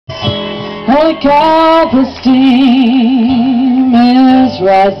Holy cow, the steam is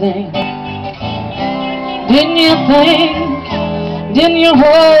rising. Didn't you think, didn't you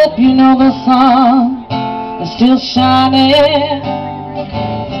hope, you know the sun is still shining?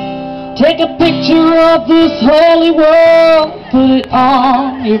 Take a picture of this holy world, put it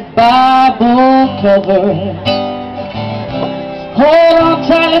on your Bible cover. Hold on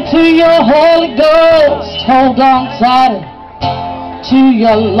tight to your Holy Ghost, hold on tight to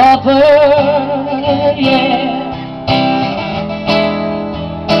your lover, yeah.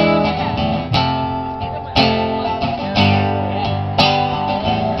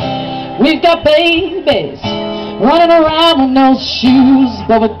 We've got babies running around with no shoes,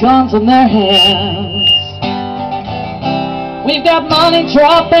 but with guns in their hands. We've got money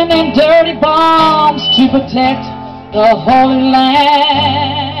dropping and dirty bombs to protect the Holy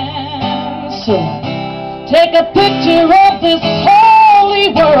Land. So take a picture of this holy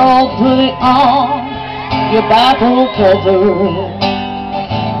world, put it on your Bible cover.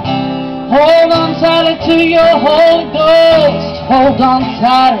 Hold on tight to your Holy Ghost, hold on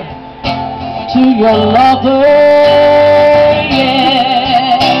tight to your lover,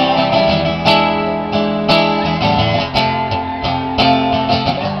 yeah.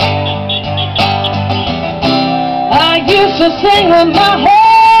 I used to sing with my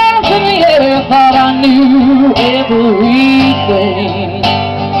hands in the air, thought I knew everything.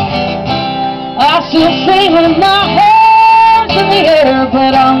 I still sing with my hands in the air,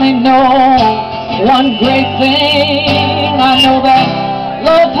 but I only know one great thing. I know that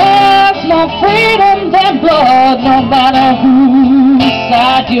love has more freedom than blood, no matter whose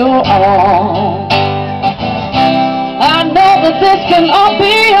side you're on. I know that this can all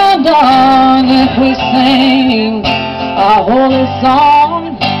be undone if we sing a holy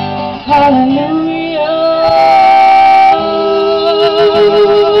song. Hallelujah.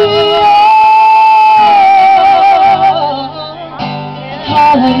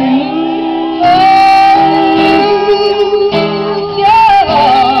 Hallelujah.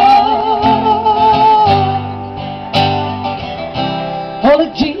 Holy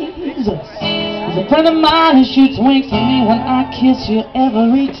Jesus is a friend of mine who shoots winks at me when I kiss you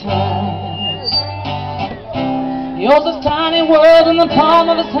every time. He holds this tiny world in the palm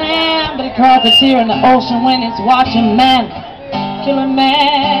of his hand, but he cries a tear in the ocean when he's watching man killing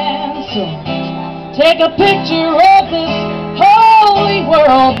man. So take a picture of this holy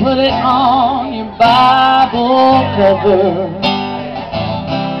world, put it on your Bible cover.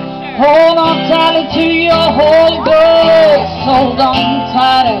 Hold on tighter to your Holy Ghost, hold on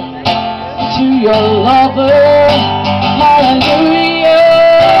tighter to your lover. Hallelujah.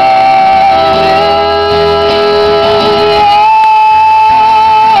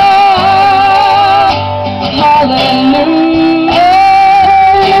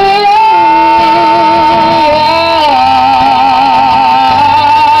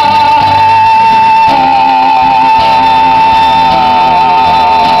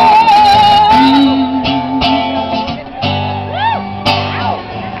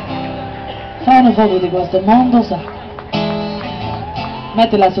 Fai una foto di questo mondo sacro,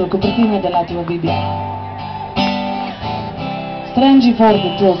 mettila sulla copertina della tua Bibbia, stringi forte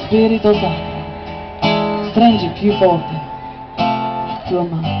il tuo spirito sacro, stringi più forte il tuo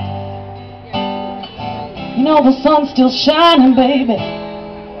amante. You know the sun's still shining, baby,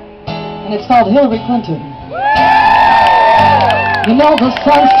 and it's called Hillary Clinton. You know the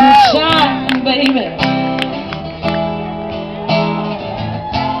sun's still shining, baby.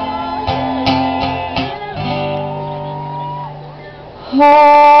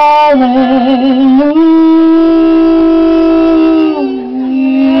 Hallelujah.